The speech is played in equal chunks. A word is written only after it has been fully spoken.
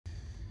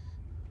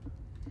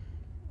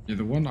Yeah,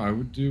 the one I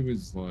would do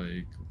is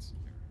like, let's see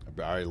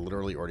here. I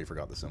literally already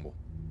forgot the symbol.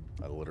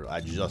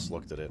 I just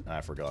looked at it and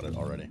I forgot it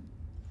already.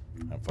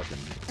 I'm fucking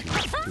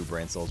two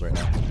brain cells right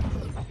now.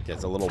 Okay,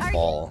 it's a little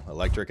ball,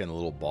 electric, and a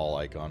little ball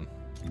icon.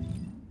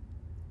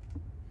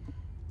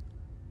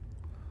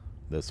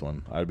 This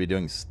one. I'd be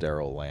doing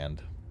Sterile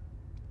Land.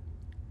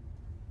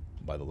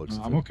 By the looks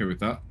of it. I'm okay with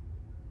that.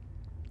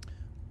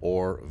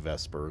 Or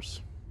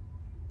Vespers.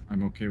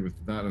 I'm okay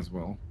with that as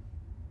well.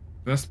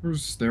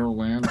 Vespers, Sterile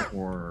Land,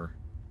 or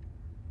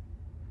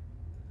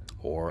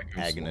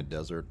Agna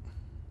Desert.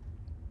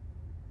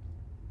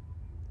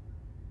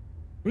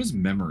 What is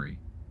Memory?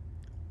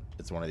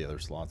 It's one of the other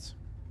slots.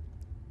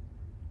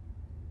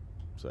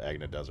 So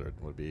Agna Desert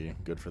would be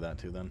good for that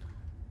too then.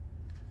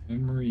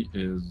 Memory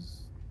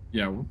is...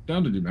 Yeah, we're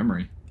down to do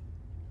Memory.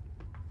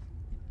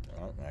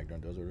 Oh, Agna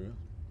Desert it is.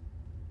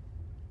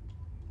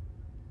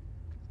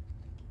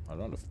 I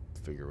don't know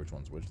to figure which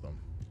one's which though.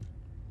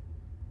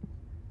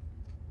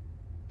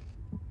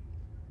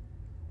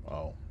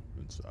 Oh,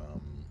 it's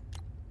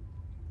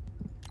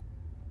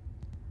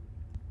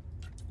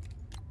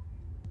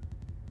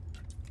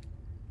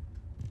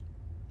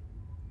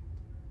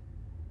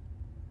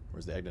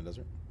where's the Agna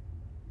Desert?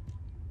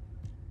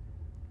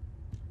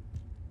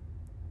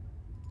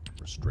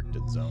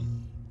 Restricted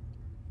zone.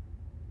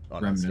 Oh,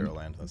 no, that's Sterile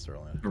Land. That's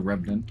Sterile Land. A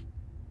Remnant.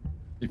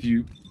 If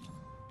you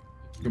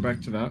go back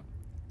to that.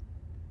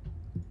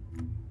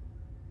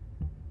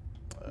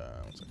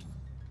 One second.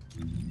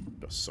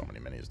 There's so many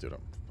menus, dude.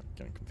 I'm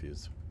getting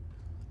confused.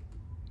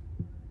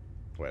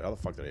 Wait, how the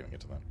fuck did I even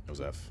get to that? It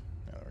was F.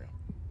 Yeah, there we go.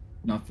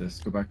 Not this.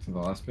 Go back to the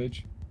last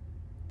page.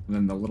 And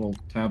then the little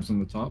tabs on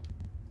the top.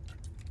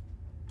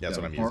 Yeah, that's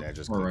what I'm using. I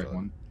just clicked right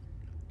one.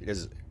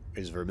 Is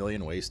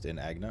Vermilion Waste in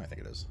Agna? I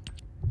think it is.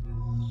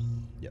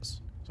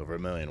 Yes. So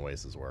Vermilion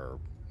Waste is where,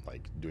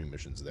 like, doing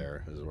missions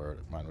there is where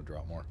mine would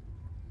drop more.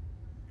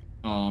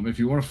 If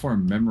you want to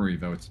farm Memory,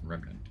 though, it's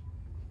Remnant.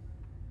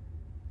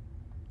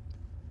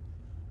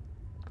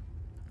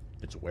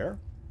 It's where?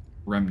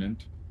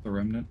 Remnant. The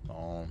Remnant.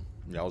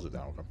 Yeah, I'll zip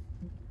down. Okay.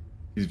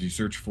 If you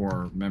search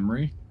for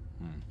Memory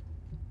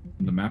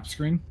on the map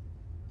screen,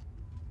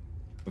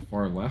 the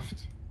far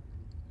left,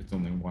 it's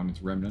only one.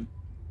 It's Remnant.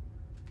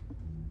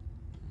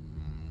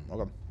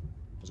 Okay.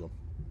 Let's go.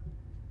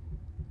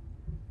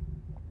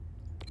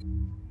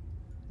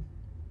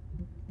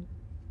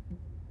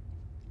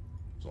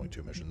 There's only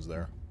 2 missions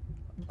there.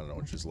 I don't know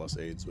which is less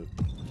aids, but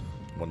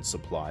one's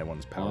supply,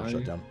 one's power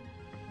shutdown.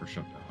 Or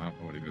shutdown. I don't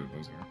know what either of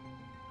those are.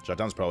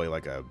 Shutdown's probably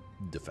like a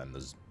defend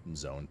the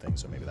zone thing,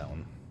 so maybe that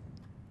one.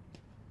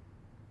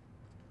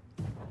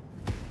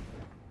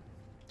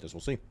 Guess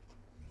we'll see.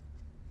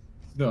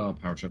 The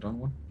power shutdown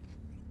one.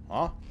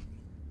 Huh?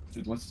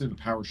 Dude, let's do the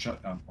power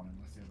shutdown one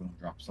unless the other one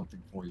drops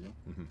something for you.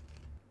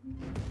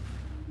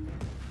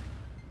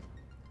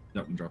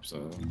 That one drops a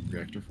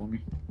reactor for me.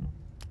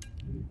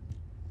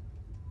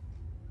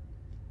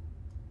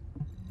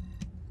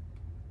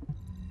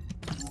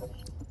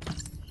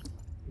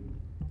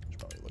 Should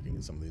probably looking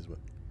at some of these, but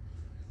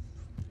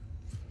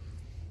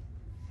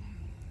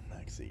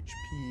max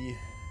HP.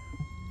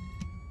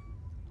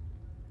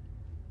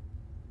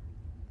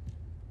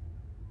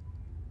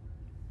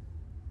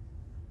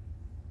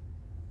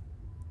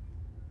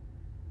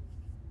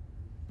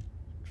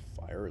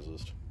 Fire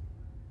resist.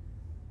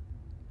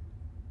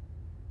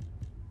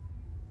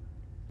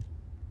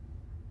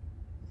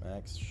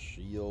 Max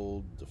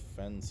shield,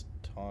 defense,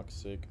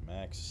 toxic,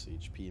 max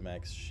HP,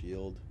 max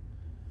shield,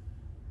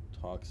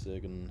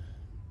 toxic, and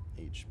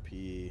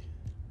HP,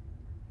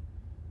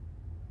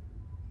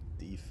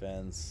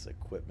 defense,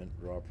 equipment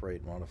drop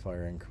rate,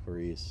 modifier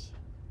increase.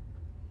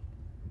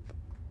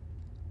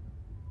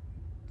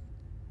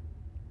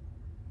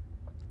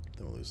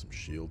 Then we'll lose some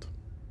shield.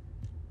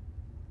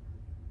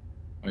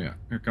 Oh yeah,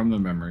 here come the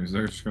memories.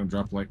 They're just gonna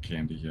drop like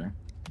candy here.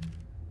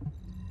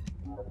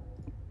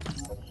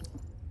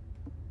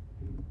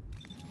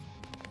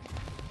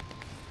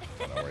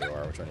 I don't know where you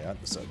are. Which one you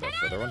at? The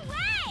further one?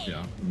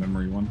 Yeah, the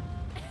memory one.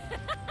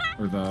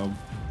 Or the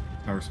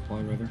power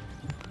supply, rather.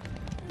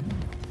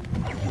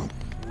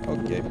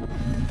 Okay.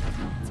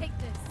 Take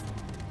this.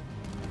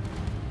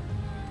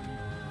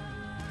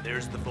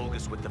 There's the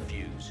Vulgus with the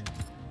fuse.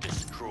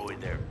 Destroy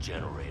their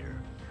generator.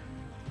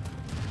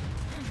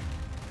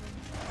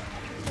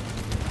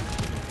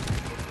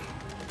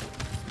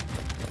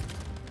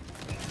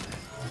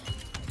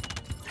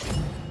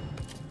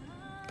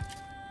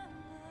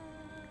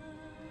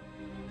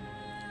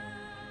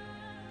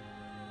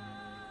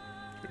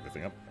 Pick the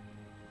thing up.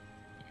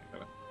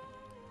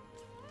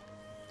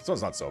 This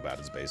one's not so bad.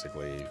 It's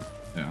basically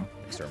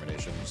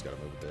extermination. Just gotta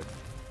move a bit.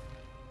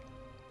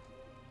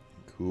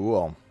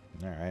 Cool.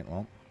 Alright,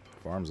 well,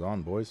 farm's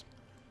on, boys.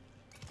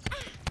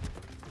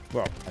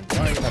 Well, I'm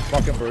trying to get my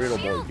fucking burrito,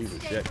 boy, piece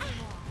of shit.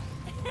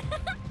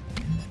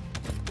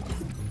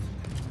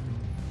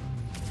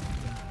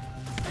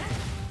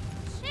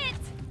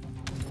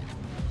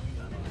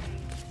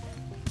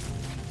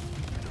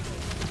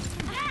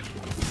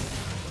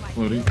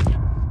 Floaty.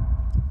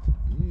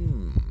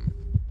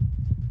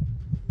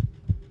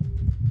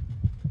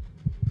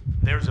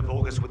 There's a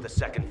Vulgus with the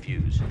second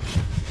fuse.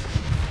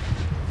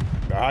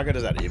 How good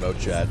is that emote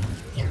chat?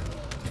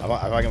 I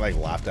fucking like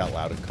laughed out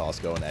loud at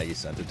Costco and Aggie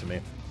sent it to me.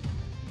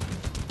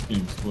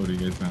 Game exploding,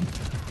 guys, man.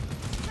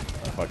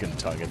 A fucking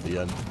tongue at the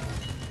end.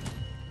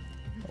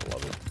 I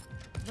love it.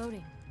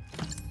 Voting.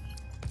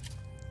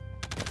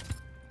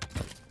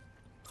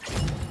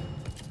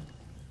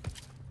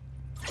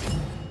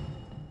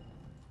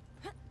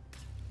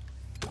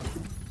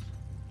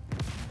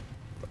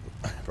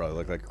 Probably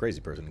look like a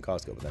crazy person in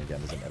Costco, but then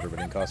again, isn't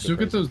everybody in Costco? So you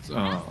get crazy? those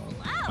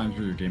times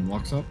where your game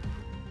locks up,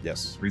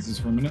 Yes. freezes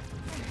for a minute.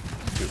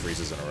 2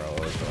 freezes in a row.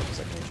 Always go on the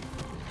second each.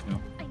 Yeah.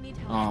 I need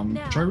help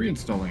now. Try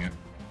reinstalling it.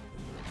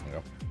 There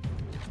you go.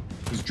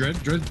 Because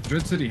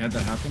Dread City had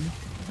that happen,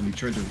 and he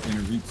tried to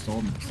reinstall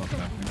and it stopped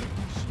happening.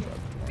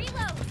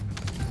 Reload.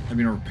 I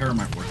mean, a repair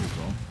might work as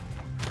well,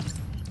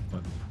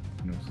 but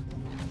who knows?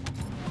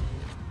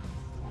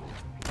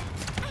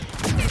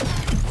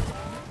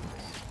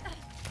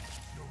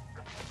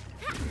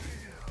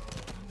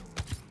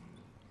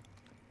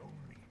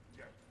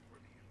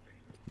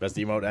 Best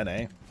emote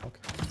NA. Fuck.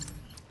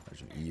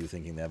 Imagine EU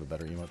thinking they have a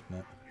better emote than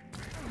that.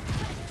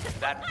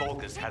 That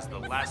Vulgus has the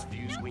last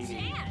fuse we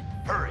need.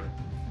 Hurry!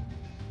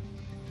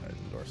 Alright,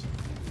 endorse.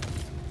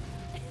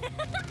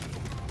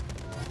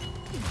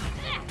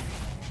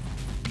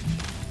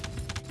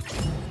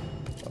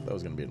 Thought that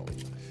was gonna be an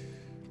elite.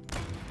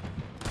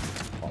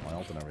 Pop my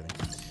ult and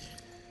everything.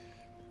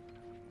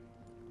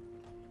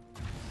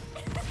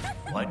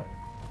 What?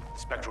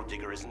 Spectral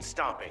Digger isn't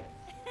stopping.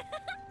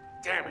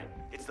 Damn it!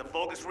 It's the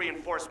Vulgus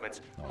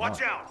reinforcements. Oh,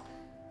 Watch wow. out!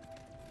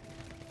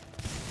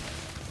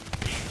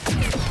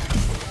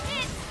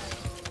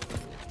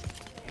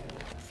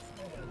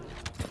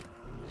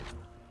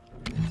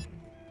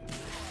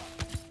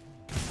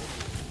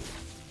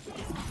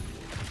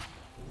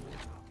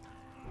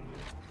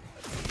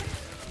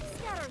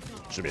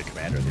 Should be a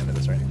commander at the end of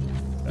this, right?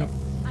 Yep.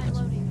 I'm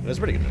loading. That's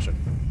a pretty good mission.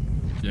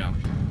 Yeah.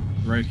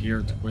 Right here,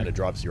 it's And quick. it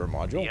drops your The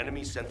module.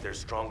 enemy sent their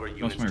stronger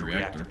units my to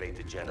reactor. reactivate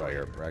the Oh, generator.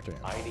 your reactor.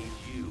 Yeah. I need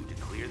you to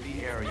clear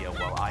the area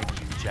while I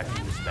keep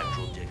checking the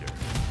Spectral Digger.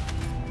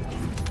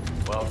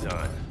 Well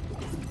done.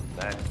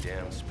 That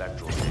damn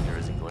Spectral Digger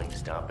isn't going to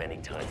stop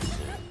anytime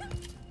soon.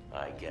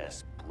 I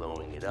guess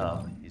blowing it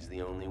up is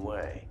the only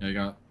way. Yeah, I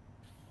got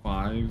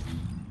 5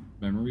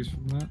 memories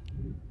from that.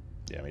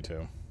 Yeah, me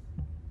too.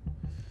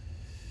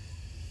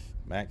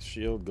 Max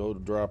shield, go to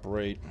drop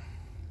rate.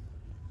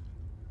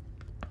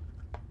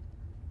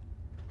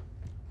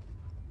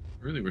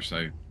 I really wish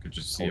I could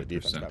just see Holy a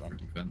defense, percent Batman. for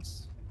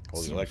defense.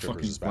 Holy Some electric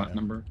fucking versus flat Batman.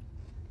 number.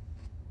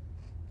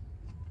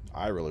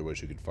 I really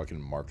wish you could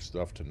fucking mark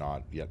stuff to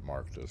not get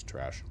marked as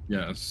trash.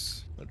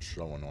 Yes. That's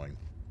so annoying.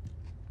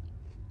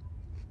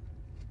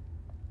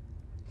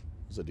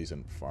 This is a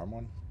decent farm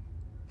one.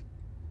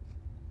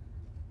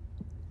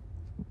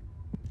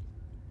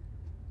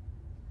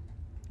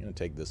 I'm gonna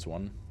take this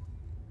one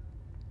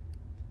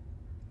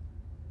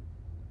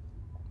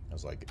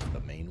as like the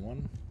main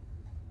one.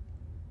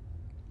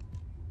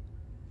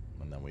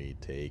 And then we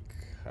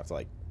have to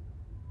like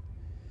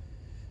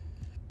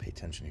pay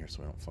attention here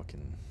so I don't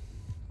fucking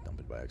dump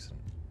it by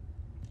accident.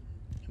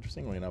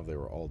 Interestingly enough, they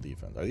were all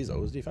defense. Are these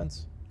O's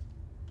defense?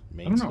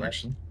 Main I don't know, stat?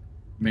 actually.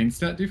 Main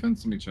stat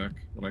defense? Let me check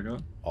what I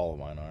got. All of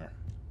mine are.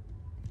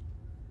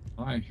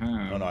 I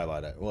have... Oh no, I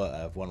lied. Well, I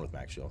have one with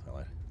max shield. I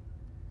lied.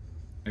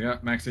 I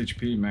got max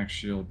HP, max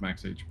shield,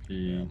 max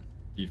HP,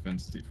 Yeah.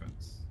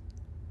 defense.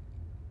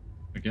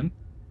 Again?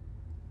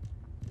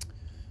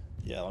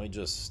 Yeah, let me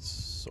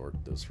just sort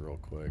this real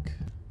quick.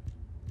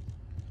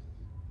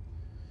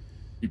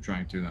 Keep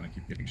trying to, then I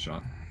keep getting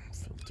shot.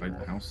 Inside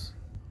the house.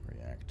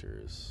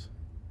 Reactors.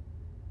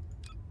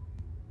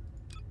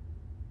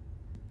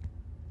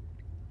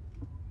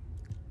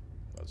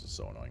 That's just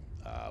so annoying.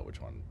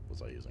 Which one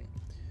was I using?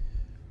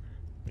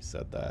 We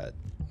said that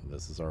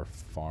this is our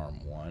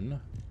farm one.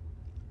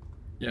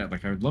 Yeah,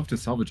 like I would love to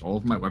salvage all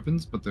of my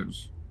weapons, but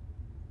there's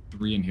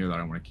 3 in here that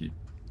I want to keep.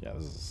 Yeah,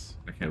 this is.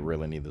 I I can't.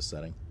 really need this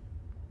setting.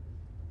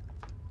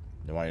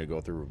 They want you to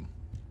go through,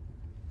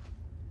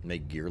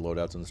 make gear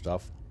loadouts and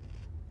stuff.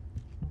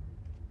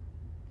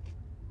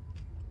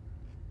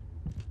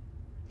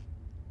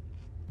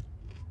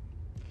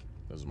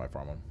 This is my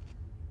farm one.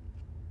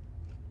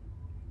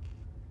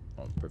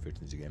 Oh,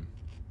 proficiency game.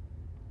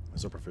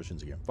 It's a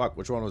proficiency game. Fuck,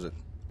 which one was it?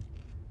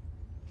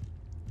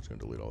 I'm just gonna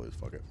delete all these.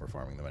 Fuck it. We're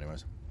farming them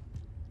anyways.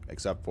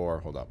 Except for,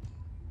 hold up.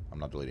 I'm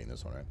not deleting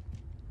this one, right?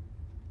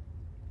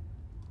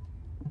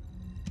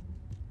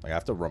 Like, I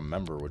have to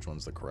remember which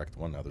one's the correct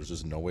one now. There's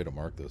just no way to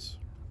mark this.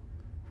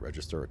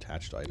 Register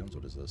attached items.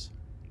 What is this?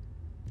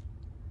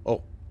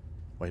 Oh,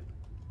 wait.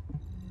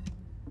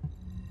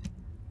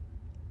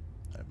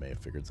 I may have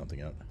figured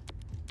something out.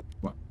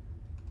 What?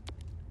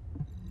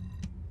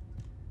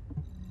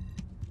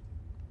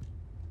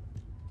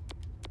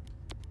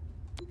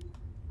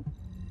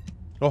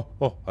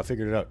 Oh, I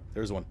figured it out.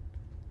 There's one.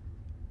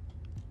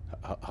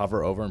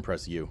 Hover over and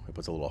press U. It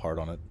puts a little heart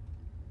on it.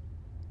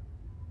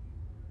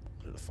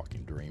 What a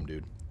fucking dream,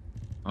 dude.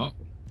 Oh,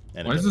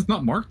 And Why is this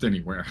not marked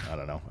anywhere? I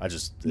don't know. I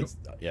just it's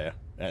yeah.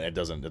 And it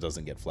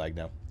doesn't get flagged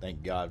now.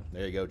 Thank God.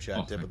 There you go, chat.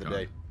 Oh, Tip of the thank God.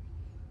 day.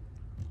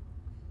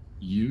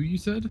 You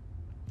said?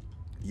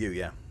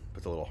 Yeah.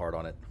 Put the little heart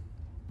on it.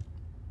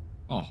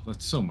 Oh,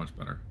 that's so much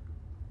better.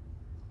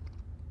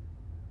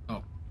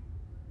 Oh.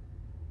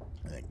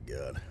 Thank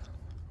God.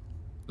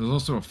 There's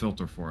also a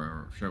filter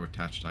for show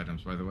attached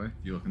items, by the way. If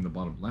you look in the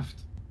bottom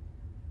left.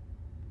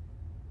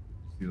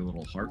 See the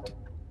little heart?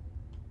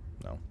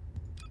 No.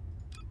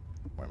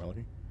 Where am I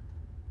looking?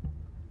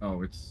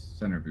 Oh, it's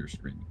center of your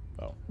screen.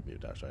 Oh, view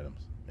attached items.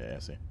 Yeah, I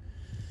see.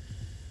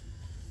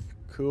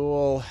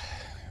 Cool.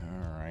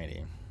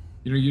 Alrighty.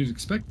 You know, you'd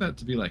expect that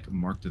to be like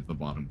marked at the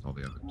bottom with all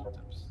the other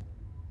tips.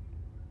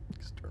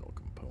 External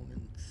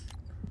components.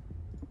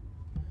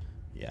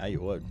 Yeah, you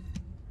would.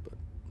 But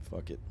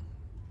fuck it.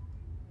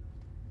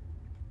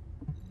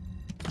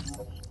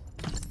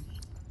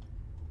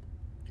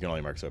 You can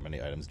only mark so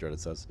many items, Dread, it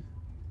says.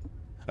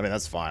 I mean,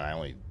 that's fine. I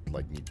only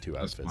like need 2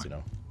 outfits, you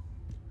know.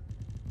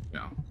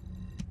 Yeah.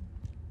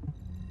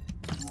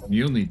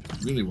 You only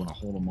really want to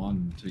hold them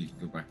on until you can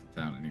go back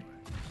to town anyway.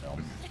 No.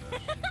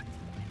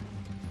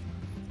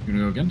 You gonna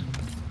go again?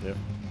 Yep.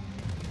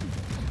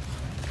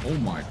 Oh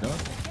my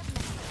God.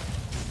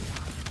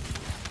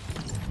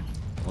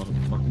 A lot of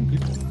fucking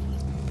people.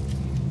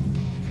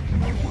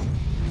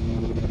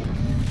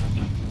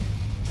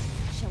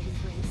 Shall we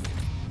race?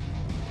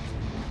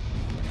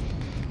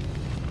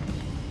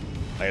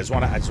 I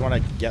just want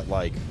to get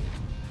like,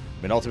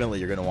 I mean, ultimately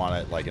you're gonna want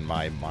it like in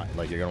my mind,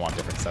 like you're gonna want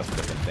different sets for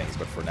different things.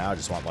 But for now, I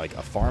just want like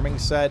a farming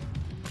set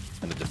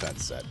and a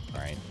defense set,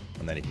 all right?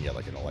 And then you can get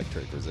like an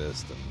electric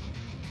resist and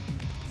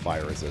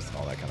fire resist and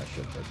all that kind of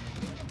shit. But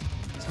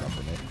it's not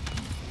for me.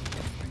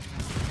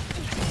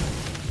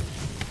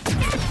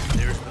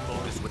 There's the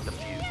focus with the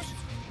fuse.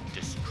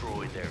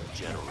 Destroy their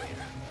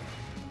generator.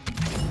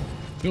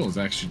 Jill is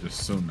actually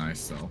just so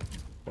nice, though.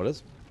 What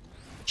is?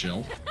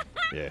 Jill.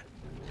 Yeah,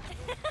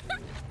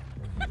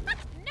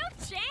 No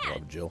chance.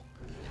 love Jill.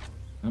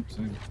 Yep,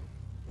 same.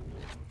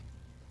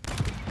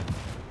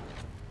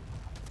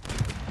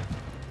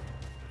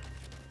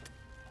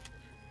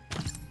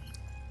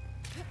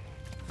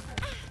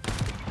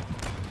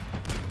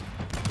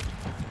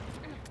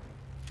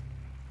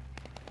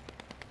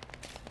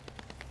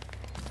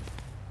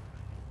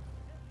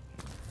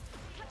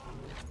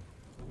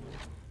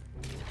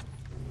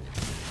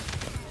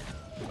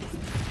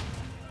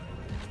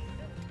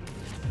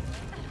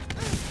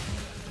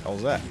 How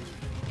was that?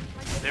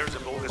 There's a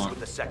focus with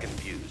the second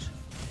fuse.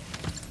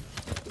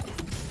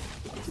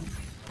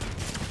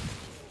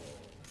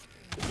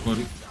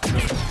 Buddy.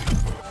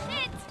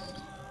 Hit.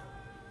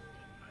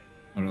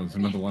 Oh no, there's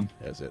another one.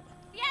 That's it.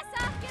 Yes,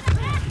 I'll get it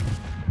back.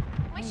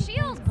 My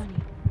shield, bunny.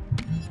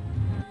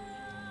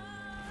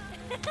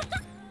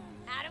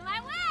 Out of my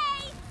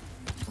way.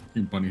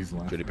 Fucking bunnies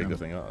laughing. Should he pick the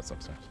thing up? That's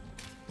upstairs.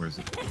 Where is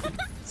it?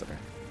 It's up here.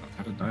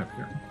 How did it die up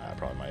here?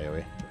 Probably my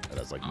AoE. It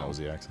has like no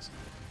Z axis.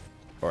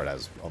 Or it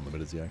has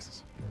unlimited Z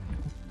axis.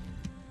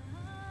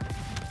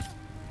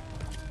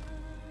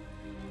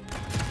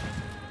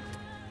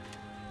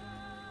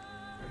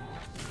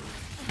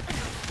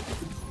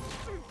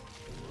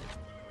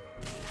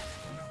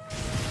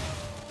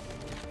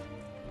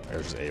 I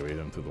just AoE'd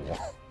him through the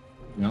wall.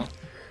 No.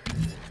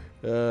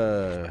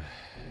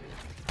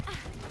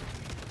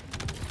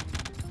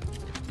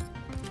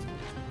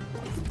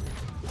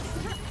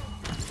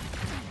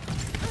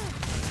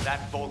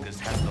 That focus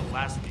has the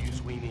last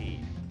fuse we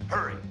need.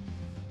 Hurry.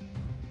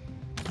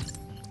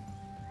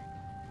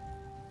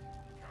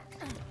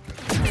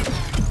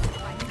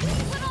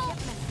 Little.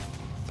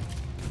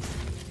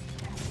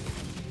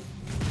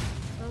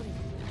 Loading.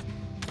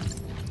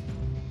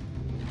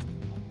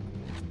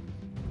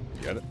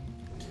 You got it?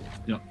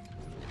 Yep.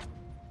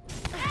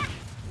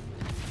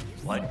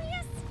 What?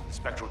 The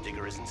spectral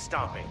digger isn't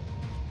stopping.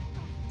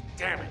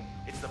 Damn it!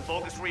 It's the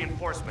focus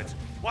reinforcements.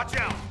 Watch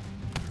out!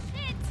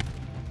 Hit.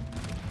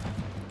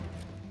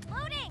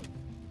 Loading.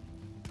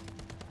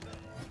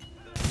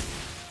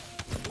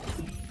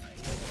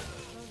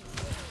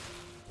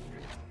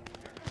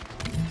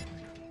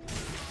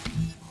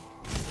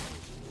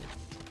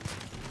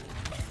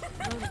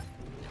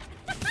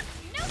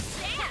 No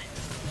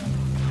chance.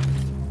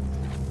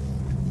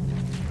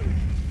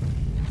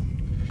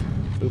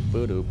 Boop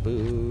boo doop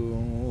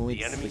boo.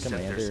 The enemy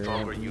sent their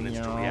stronger units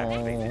to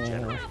reactivate the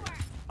generator.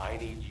 I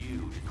need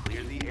you to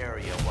clear the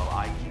area while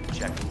I keep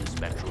checking the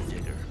spectral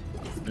digger.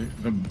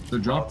 The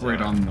drop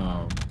rate on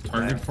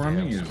target That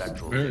farming damn is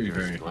spectral very, digger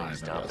very isn't going high. to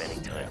stop Though.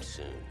 anytime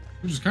soon.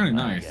 Which is kind of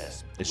nice.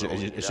 Yes, It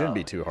blowing shouldn't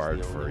be up too is hard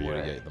the for only you to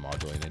way. get the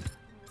module you need.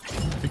 I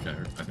think I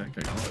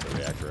got Or the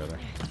reactor, rather.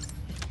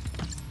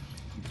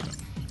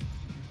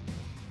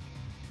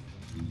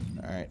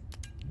 it. Alright.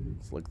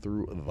 Let's look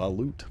through the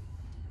loot.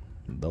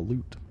 The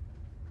loot.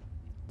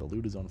 The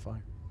loot is on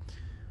fire.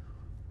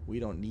 We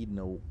don't need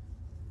no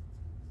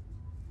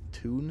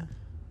tune.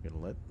 We're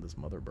gonna let this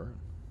mother burn.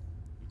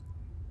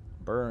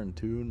 Burn,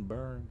 tune,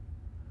 burn.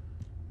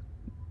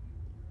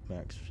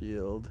 Max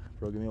shield.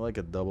 Bro, give me like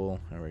a double.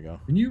 There we go.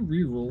 Can you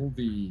re-roll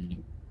the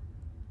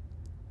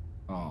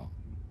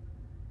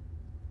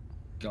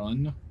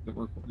gun that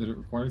it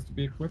requires to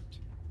be equipped.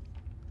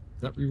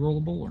 Is that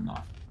rerollable or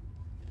not?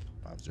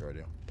 I have zero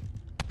idea.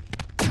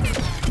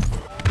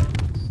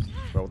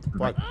 Bro, what the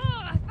fuck? Oh,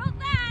 I felt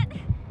that.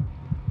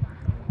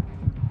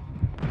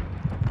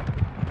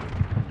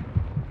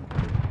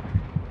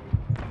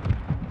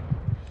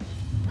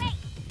 Wait.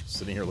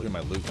 Sitting here looking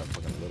at my loot, I'm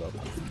fucking lit up.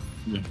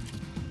 Yeah.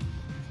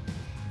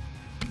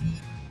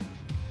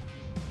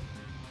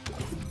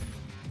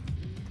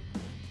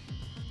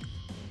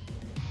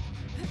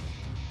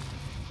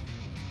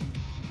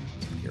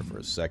 Here for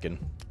a second.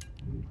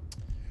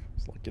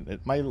 Just looking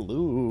at my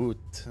loot.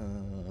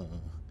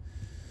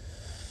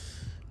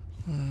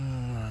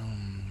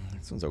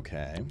 This one's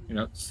okay. You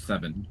got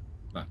 7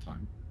 that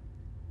time.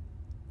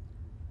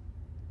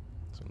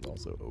 This one's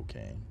also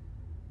okay.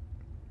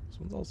 This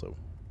one's also.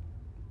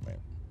 Wait.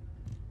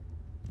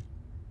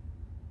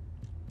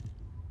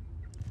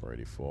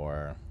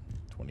 484,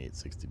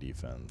 2860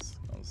 defense.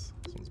 This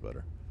one's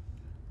better.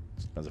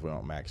 Just depends if we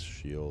want max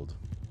shield.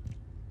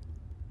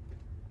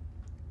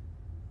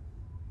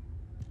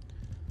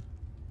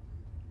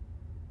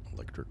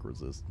 Electric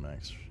resist,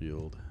 max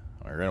shield.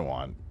 Oh, you're gonna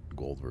want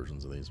gold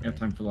versions of these, You right? got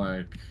time for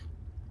like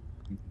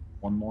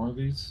 1 more of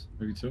these,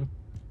 maybe 2.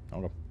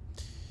 Okay.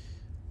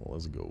 Well,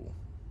 let's go.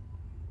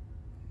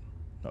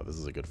 No, this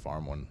is a good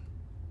farm one.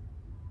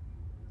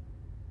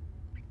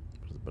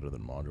 This is better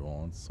than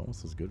module. It's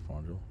almost as good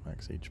module.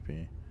 Max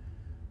HP.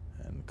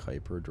 And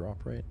Kuiper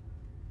drop rate.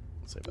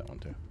 Let's save that one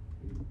too.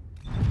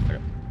 Okay.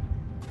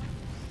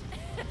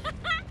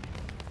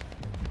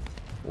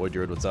 Void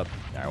Druid, what's up?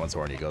 Alright, once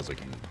Horny goes, we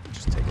can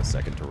just take a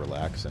second to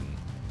relax and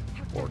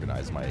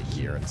organize my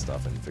gear and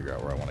stuff and figure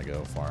out where I want to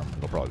go farm.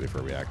 It'll probably be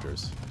for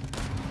reactors.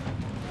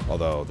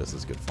 Although this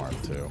is good farm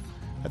too.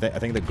 I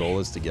think the goal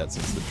is to get,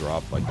 since the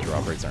drop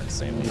rates are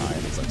insanely high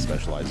and it's like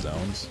specialized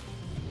zones,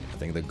 I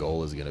think the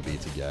goal is going to be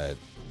to get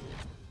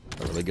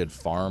a really good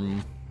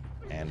farm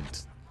and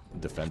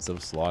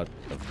defensive slot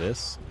of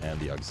this and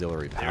the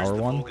auxiliary power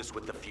one. Focus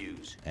with the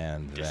fuse.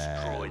 And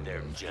Destroy then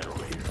their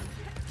generator.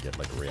 get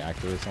like a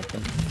reactor or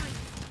something.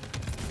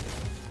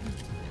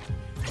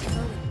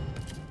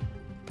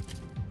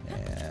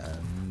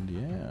 And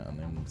yeah, and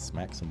then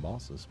smack some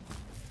bosses.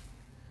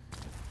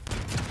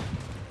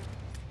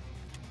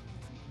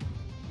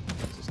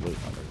 Loot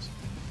hunters.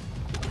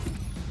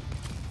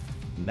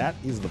 And that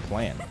is the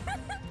plan.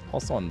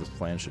 Also on this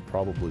plan should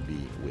probably be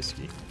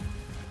whiskey.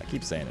 I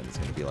keep saying it, it's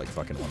going to be like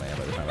fucking 1 AM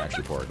by the time I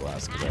actually pour a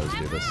glass, because I always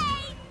do this.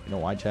 You know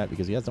why, chat?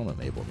 Because you guys don't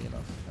enable me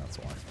enough. That's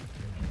why.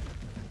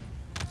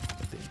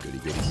 These goody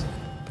goodies.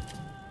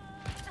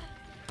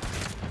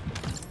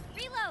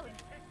 Reload.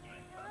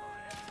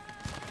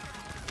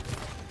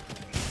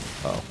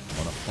 Oh,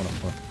 one up.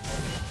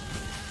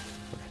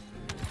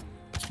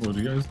 What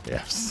do you guys?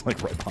 Yeah, just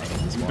like right behind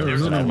them this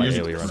There's morning. no And I have my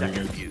music AoE for running.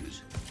 second.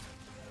 Fuse.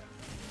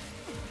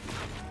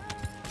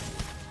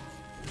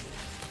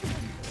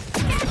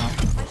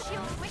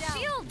 My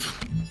shield.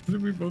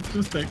 Did we both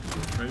just take the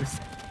face?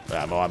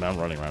 Yeah, no, I'm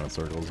running around in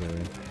circles.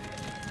 Maybe.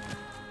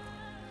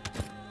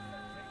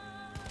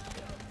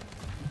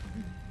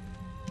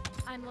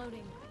 I'm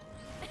loading.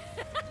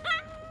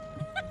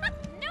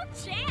 No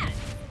chance.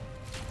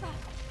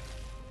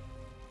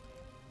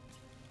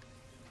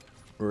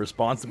 We're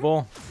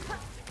responsible?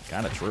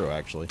 Kind of true,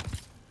 actually.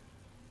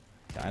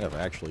 Kind of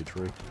actually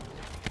true.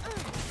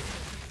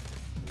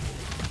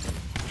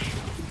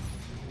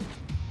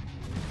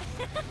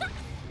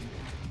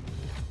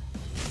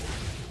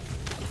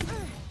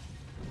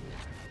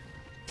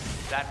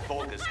 That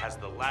Vulgus has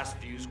the last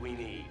fuse we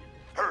need.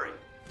 Hurry!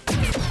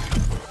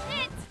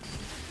 Shit.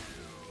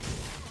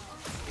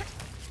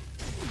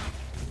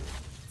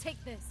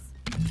 Take this.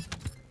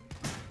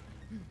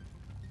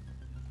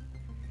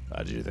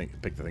 Did you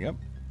pick the thing up?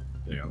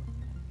 There you go.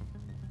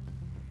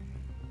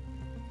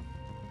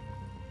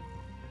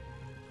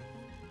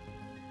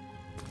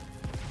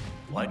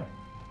 What?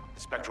 The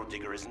spectral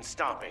digger isn't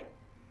stopping.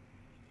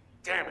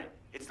 Damn it!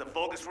 It's the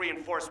Vulgus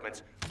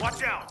reinforcements.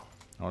 Watch out!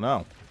 Oh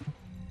no.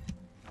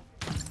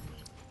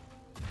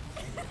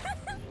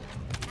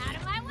 Out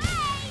of my way.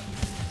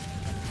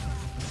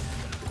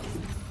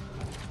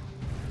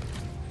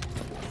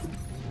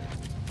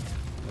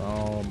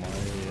 Oh my,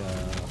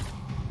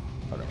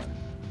 oh, never mind.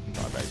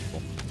 My bag's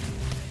full.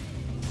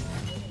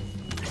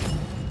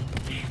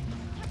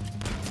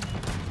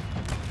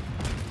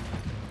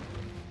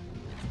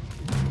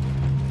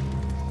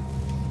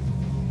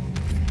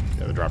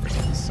 Yeah, the droppers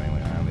are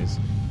insanely high on these.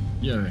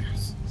 Yeah.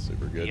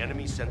 Super good. The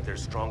enemy sent their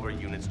stronger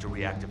units to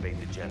reactivate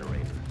the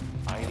generator.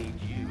 I need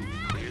you to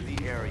clear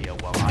the area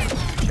while I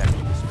keep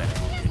checking the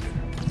spectral digger.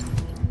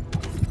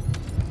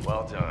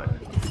 Well done.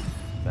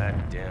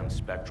 That damn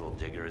spectral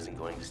digger isn't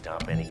going to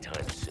stop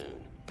anytime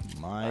soon.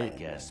 My I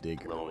guess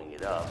digger. blowing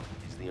it up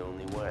is the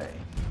only way.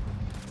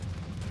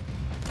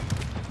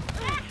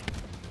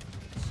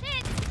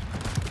 Shit.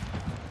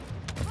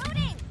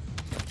 Loading.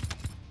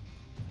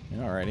 Yeah,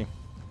 alrighty.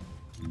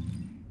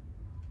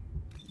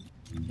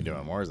 You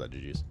doing more or is that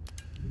GG's?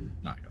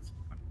 No, I got some.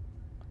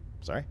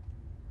 Sorry?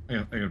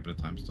 I got a bit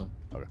of time still.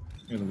 Okay.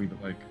 I'm gonna leave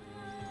it like.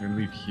 I'm gonna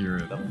leave here.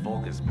 The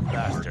Vulgus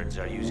bastards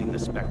are using the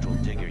spectral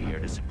digger here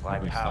to supply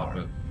Please stop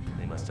power. it.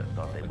 They must have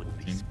thought they wouldn't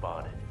be 15.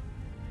 spotted.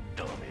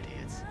 Dumb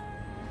idiots.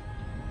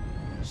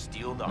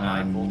 Steal the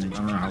high voltage I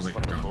don't know how fuse they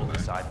from the can go over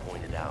Vulgus there. I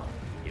pointed out.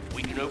 If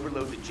we can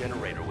overload the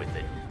generator with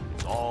it,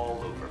 it's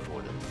all over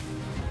for them.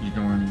 You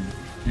going?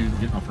 You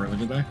getting off early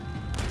today?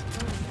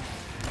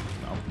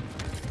 No.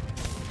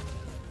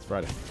 It's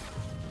Friday.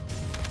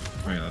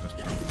 Oh yeah, that is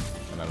true.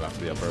 And I don't have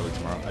to be up early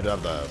tomorrow. I do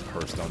have the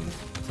Hearthstone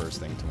first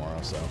thing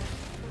tomorrow, so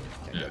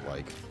can't Yeah. get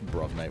like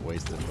bruv night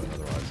wasted, but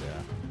otherwise,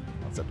 yeah.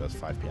 Except that's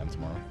 5 p.m.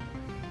 tomorrow.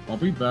 I'll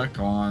be back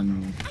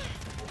on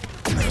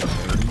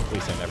 11:30.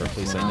 Please say never.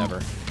 Please say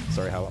never.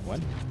 Sorry, how?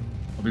 When?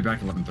 I'll be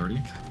back at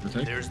 11:30. The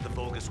take. There's the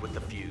Vulgus with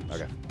the fuse.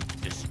 Okay.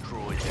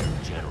 Destroy their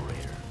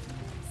generator.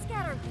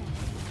 Scatter them.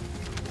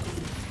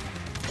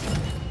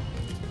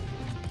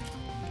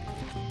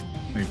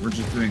 Like, we're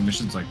just doing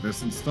missions like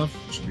this and stuff.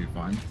 Should be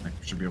fine. Like,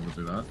 we should be able to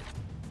do that.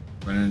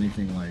 But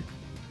anything like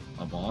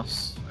a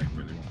boss, I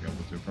really won't be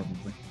able to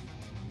probably.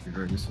 Be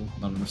very useful.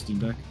 Not on a Steam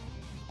Deck.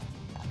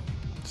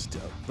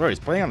 Still. Bro, he's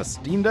playing on a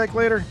Steam Deck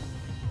later?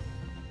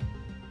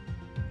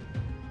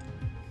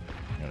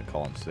 I'm gonna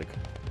call him sick.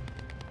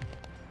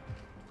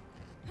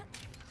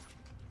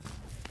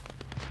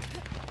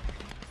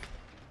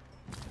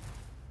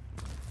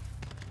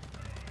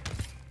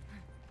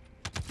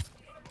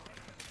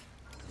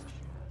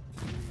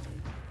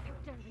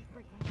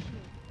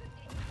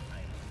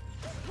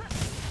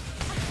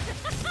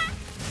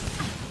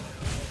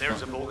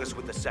 There's a Vulgus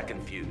with the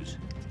second fuse.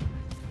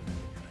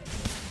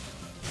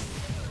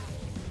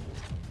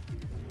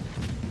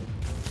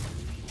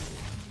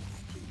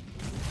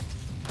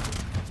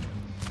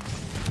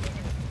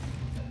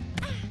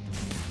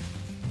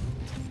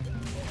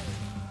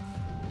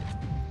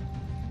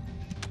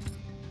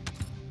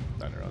 I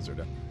didn't realize they're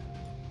done.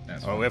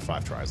 That's Oh, we have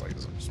 5 tries. Like,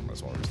 this might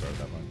as well restart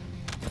that one.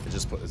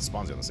 It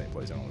spawns you in the same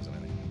place. I don't lose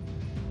anything.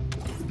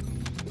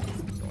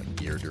 There's no like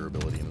gear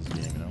durability in this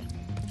game, you know.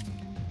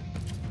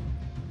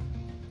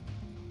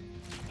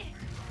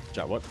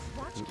 Chat, what?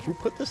 Who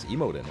put this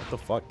emote in? What the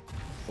fuck?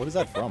 What is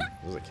that from?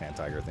 There's a cat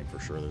tiger thing for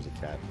sure. There's a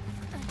cat.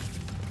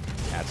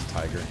 Cat's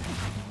tiger.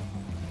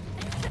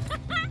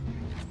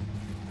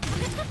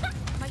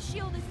 My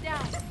shield is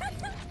down.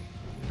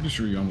 Pretty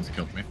sure you almost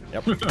killed me.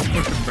 Yep. With that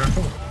fucking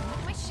barrel.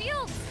 My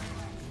shield.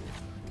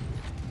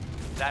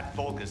 That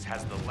Vulgus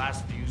has the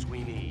last fuse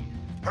we need.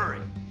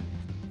 Hurry!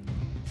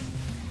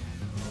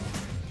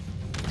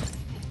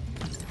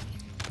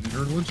 You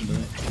heard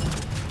legendary.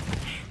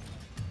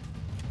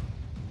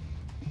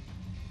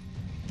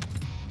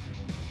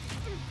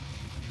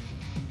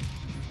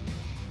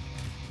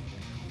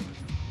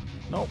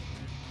 Nope.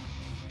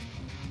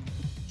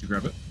 Did you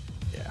grab it?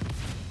 Yeah.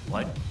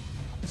 What?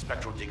 The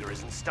spectral digger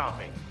isn't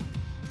stopping.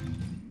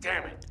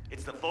 Damn it!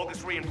 It's the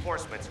Vulgus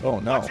reinforcements. Oh,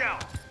 no. Watch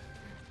out!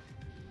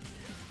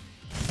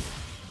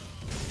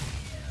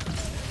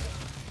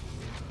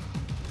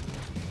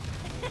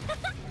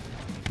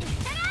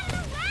 Get out of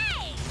the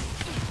way.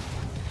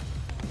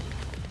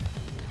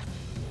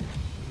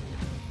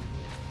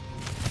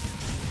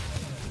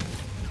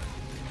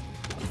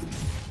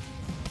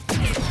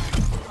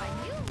 Why,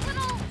 you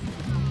little.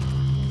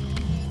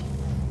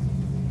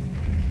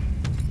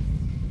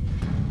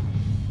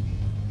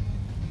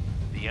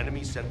 The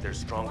enemy sent their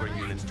stronger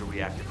units to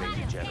reactivate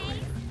the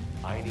generator.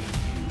 I need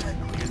you to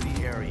clear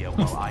the area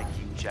while I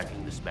keep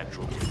checking the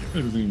spectral digger.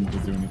 It doesn't even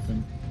do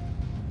anything.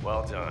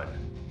 Well done.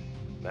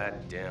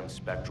 That damn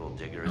spectral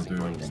digger isn't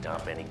going to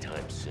stop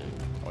anytime soon.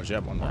 Oh, you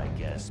have one I more.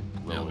 guess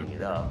blowing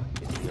it up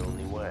is the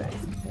only way.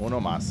 Uno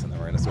más, and then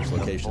we're gonna switch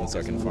locations so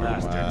I can farm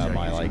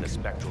my like,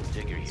 so I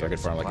can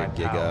farm like a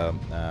giga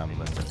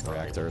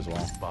reactor as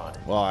well.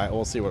 Well,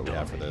 we'll see what we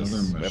have for this.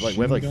 We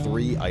have like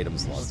 3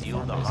 items left. to Steal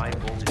farm, the basically. high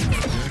voltage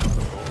fuse from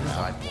the Vulgus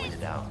I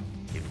pointed out.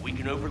 If we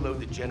can overload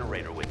the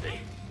generator with it,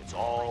 it's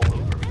all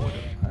over for them.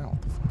 I don't know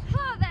what the fuck.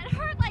 Oh, that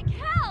hurt like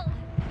hell.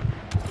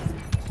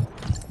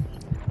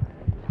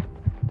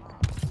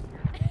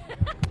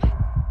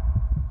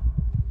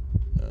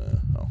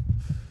 Oh.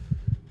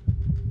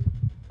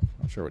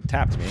 Not sure what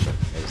tapped me, but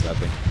it was that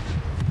thing.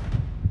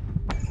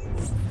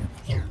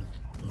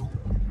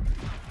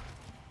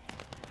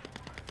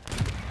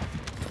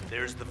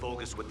 There's the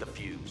Vulgus with the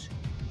fuse.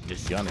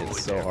 This gun is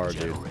Destroy so their hard,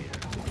 dude. generator.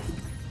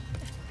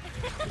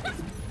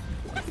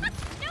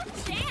 No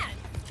chance.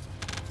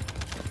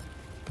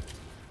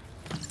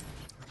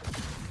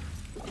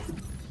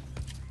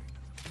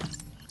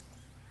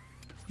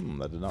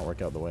 That did not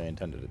work out the way I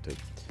intended it to.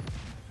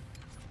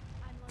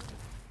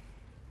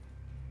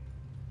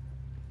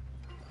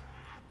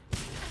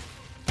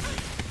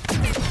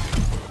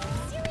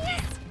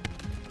 Serious?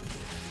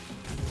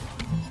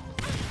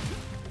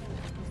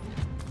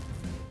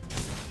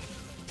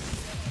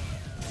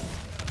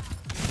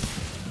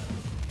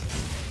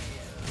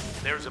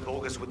 There's a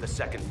Vulgus with the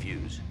second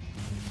fuse.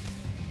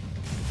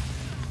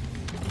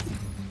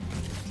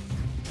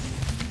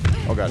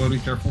 Oh god.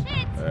 Floaty, careful.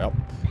 Yep.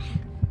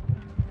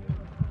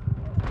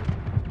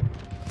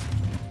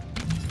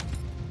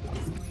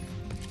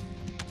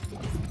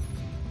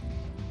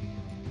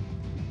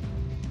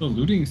 The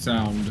looting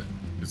sound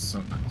is so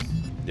nice.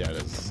 Yeah,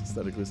 it is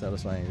aesthetically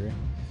satisfying. I agree.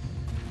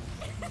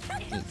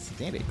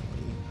 Aesthetically.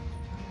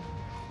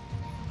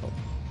 Oh.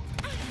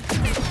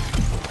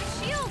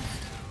 Shield!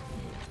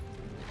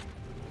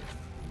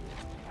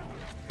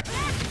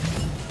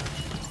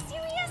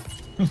 Serious?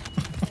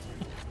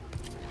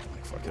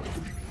 Fuck it.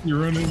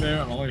 You run in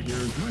there, all I hear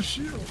is my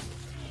shield.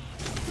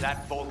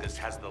 That Vulgus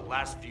has the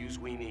last fuse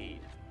we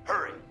need.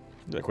 Hurry!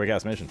 It's a quick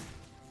ass mission.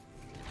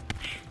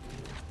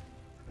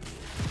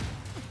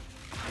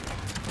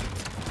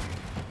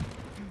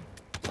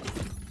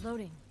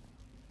 Loading.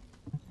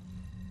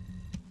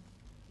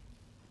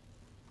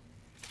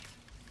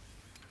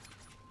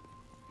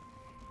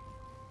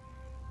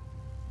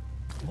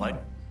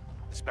 What?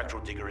 The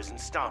spectral digger isn't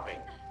stopping.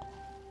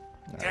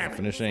 Damn it.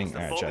 Finishing. It's the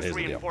Alright, chat, Vulgus here's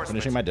the deal. reinforcements.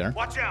 Finishing my dinner.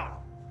 Watch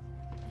out!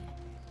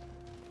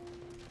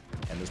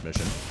 End this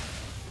mission.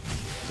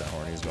 That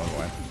horny is going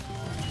away.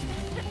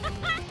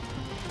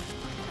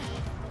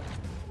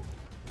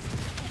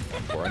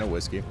 Pouring a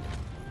whiskey.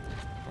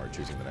 Or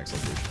choosing the next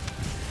location.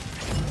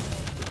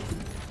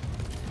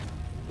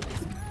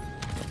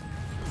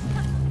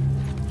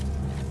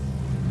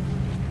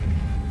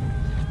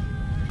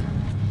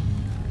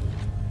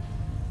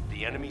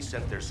 The enemy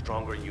sent their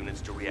stronger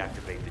units to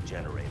reactivate the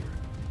generator.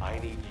 I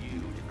need you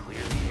to clear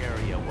the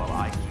area while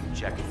I keep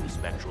checking the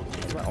spectral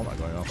digger. Oh my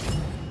going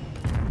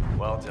on.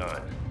 Well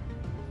done.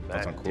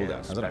 That's on cooldown.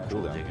 How's that on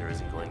spectral cooldown? digger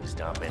isn't going to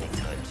stop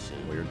anytime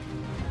soon. Weird.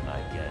 I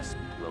guess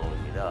blowing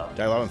it up.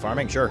 Tag 11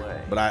 farming? Sure.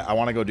 Way. But I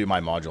want to go do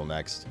my module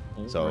next.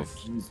 Oh So my if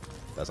jeez.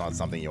 that's not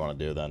something you want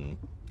to do, then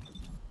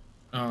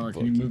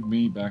Can you move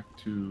me back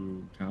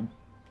to town?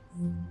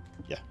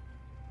 yeah.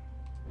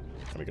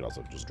 And we could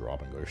also just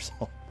drop and go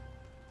yourself.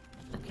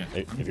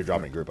 Okay. If you're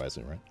dropping group, I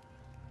assume, right?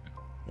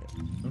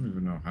 I don't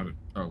even know how to.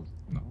 Oh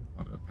no.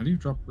 How do you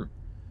drop group?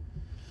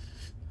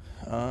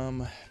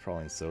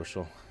 Probably in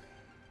social.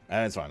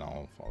 And it's fine.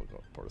 I'll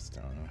go port us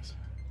down anyways.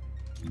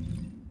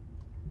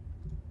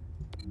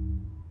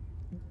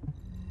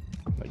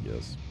 I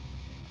guess.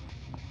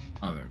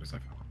 Oh, there it is. I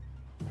found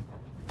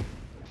it.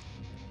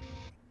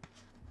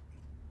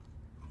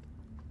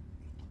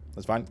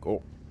 That's fine.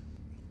 Cool.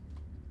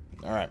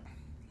 All right.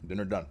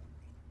 Dinner done.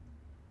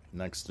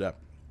 Next step.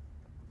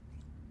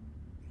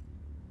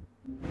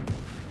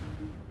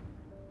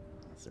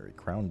 Is there a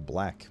crown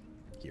black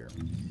here?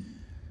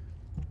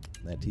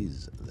 That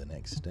is the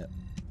next step.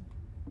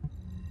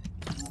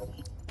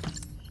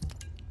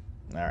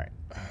 All right.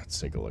 Let's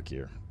take a look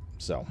here.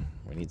 So,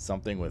 we need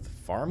something with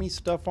farmy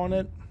stuff on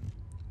it.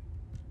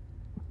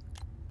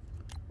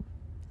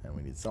 And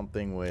we need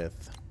something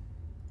with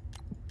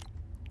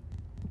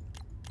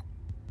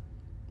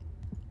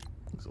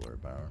auxiliary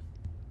power.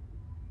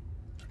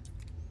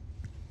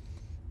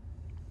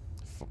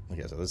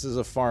 Okay, so this is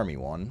a farmy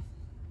one.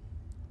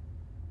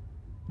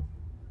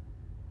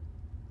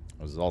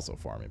 This is also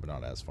farmy, but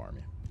not as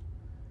farmy.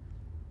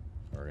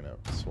 We're going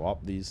to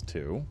swap these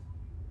two.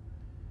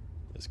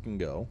 This can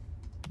go.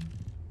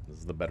 This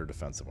is the better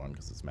defensive one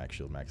because it's max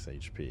shield, max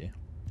HP.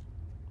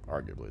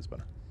 Arguably it's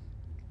better.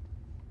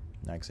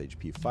 Max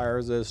HP, fire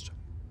resist,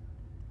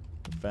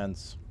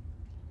 defense.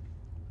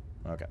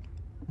 Okay.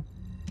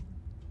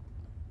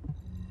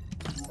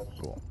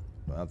 Cool.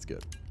 Well, that's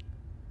good.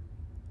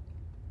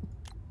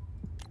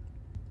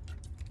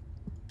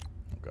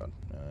 Oh god,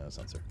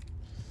 sensor.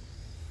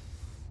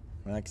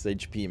 Max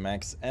HP,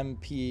 max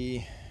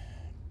MP.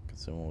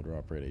 Consumable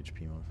drop rate,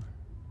 HP modifier.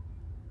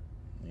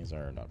 These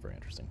are not very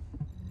interesting.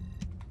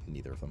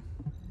 Neither of them.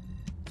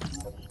 Let's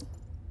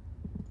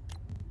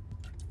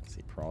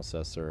see,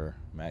 processor,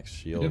 max They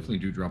shield. definitely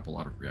do drop a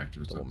lot of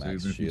reactors, though, Double too,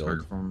 max even if you shield.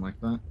 target farm like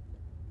that.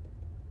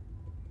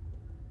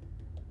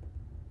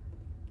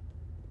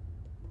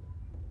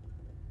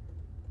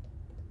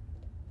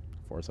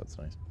 Force, that's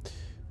nice.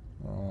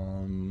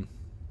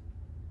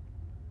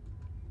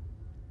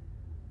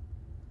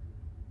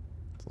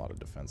 It's a lot of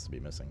defense to be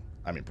missing.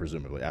 I mean,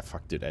 presumably. Ah,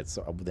 fuck, dude. It's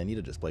so, they need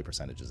to display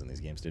percentages in these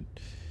games, dude.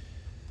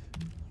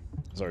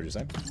 Sorry, what did you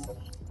say?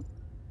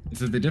 I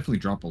said they definitely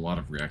drop a lot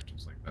of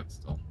reactors like that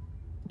still.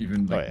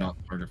 Even like yeah. not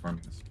target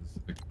farming a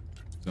specific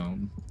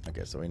zone.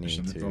 Okay, so we need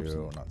Mission that drops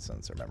to it. not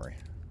censor memory.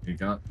 You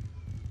got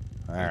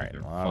All right,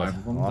 there a are lot five of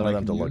of them, them, that I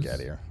to can look use, at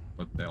here.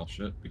 but they all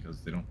shit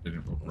because they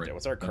didn't vote right. Okay,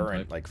 what's our gun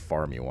current type. like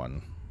farmy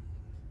one?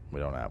 We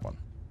don't have one.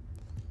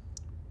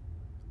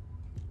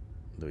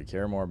 Do we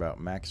care more about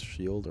max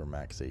shield or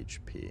max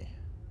HP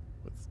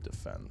with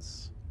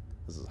defense?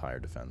 This is higher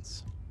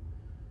defense.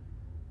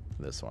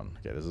 This one.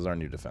 Okay, this is our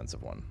new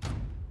defensive one.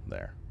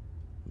 There.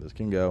 This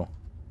can go.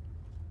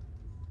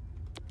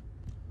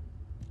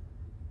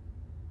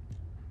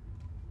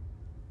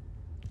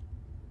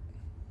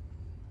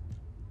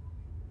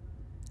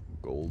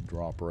 Gold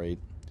drop rate.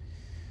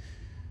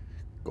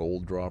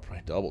 Gold drop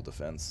rate. Double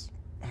defense.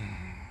 I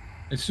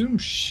assume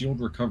shield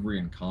recovery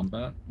in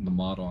combat, the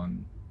mod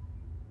on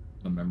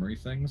the memory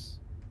things,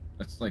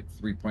 that's like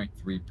 3.3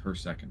 per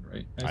second,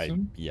 right? I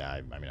assume?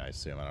 I mean, I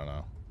assume. I don't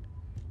know.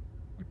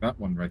 Like that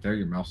one right there,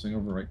 you're mousing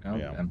over right now,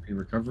 Yeah. the MP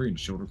recovery and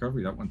shield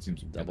recovery, that one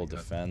seems Double really good.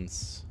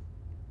 defense.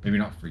 Maybe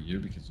not for you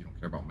because you don't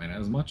care about mana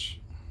as much.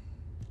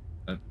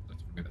 That's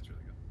for me. That's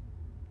really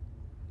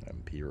good.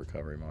 MP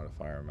recovery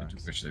modifier I max.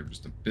 just wish they were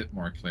just a bit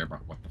more clear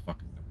about what the fuck.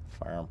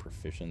 Firearm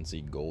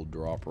proficiency, gold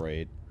drop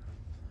rate,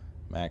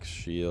 max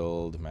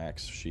shield,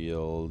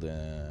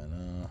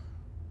 and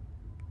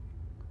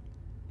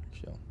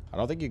shield. I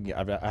don't think you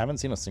can, I haven't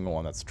seen a single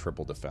one that's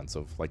triple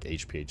defensive, like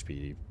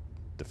HP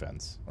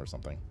defense or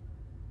something.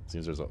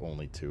 Seems there's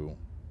only 2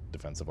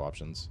 defensive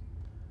options,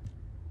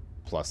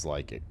 plus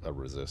like a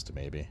resist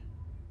maybe.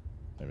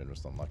 Maybe I'm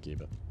just unlucky,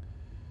 but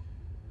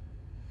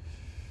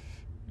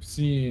I've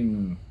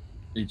seen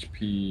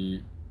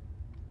HP,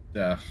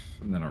 def,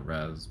 and then a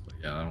res, but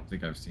yeah, I don't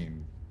think I've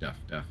seen def,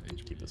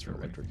 HP. Keep this for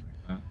electric.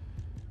 Like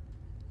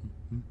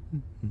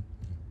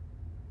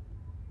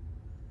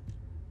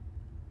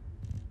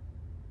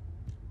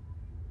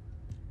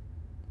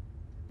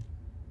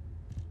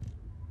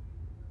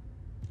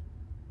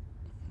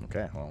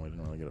Okay, well, we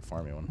didn't really get a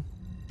farmy one.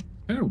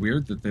 kind of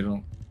weird that they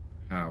don't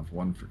have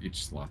one for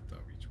each slot though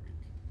each week.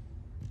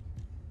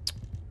 You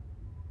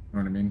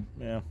know what I mean?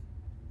 Yeah.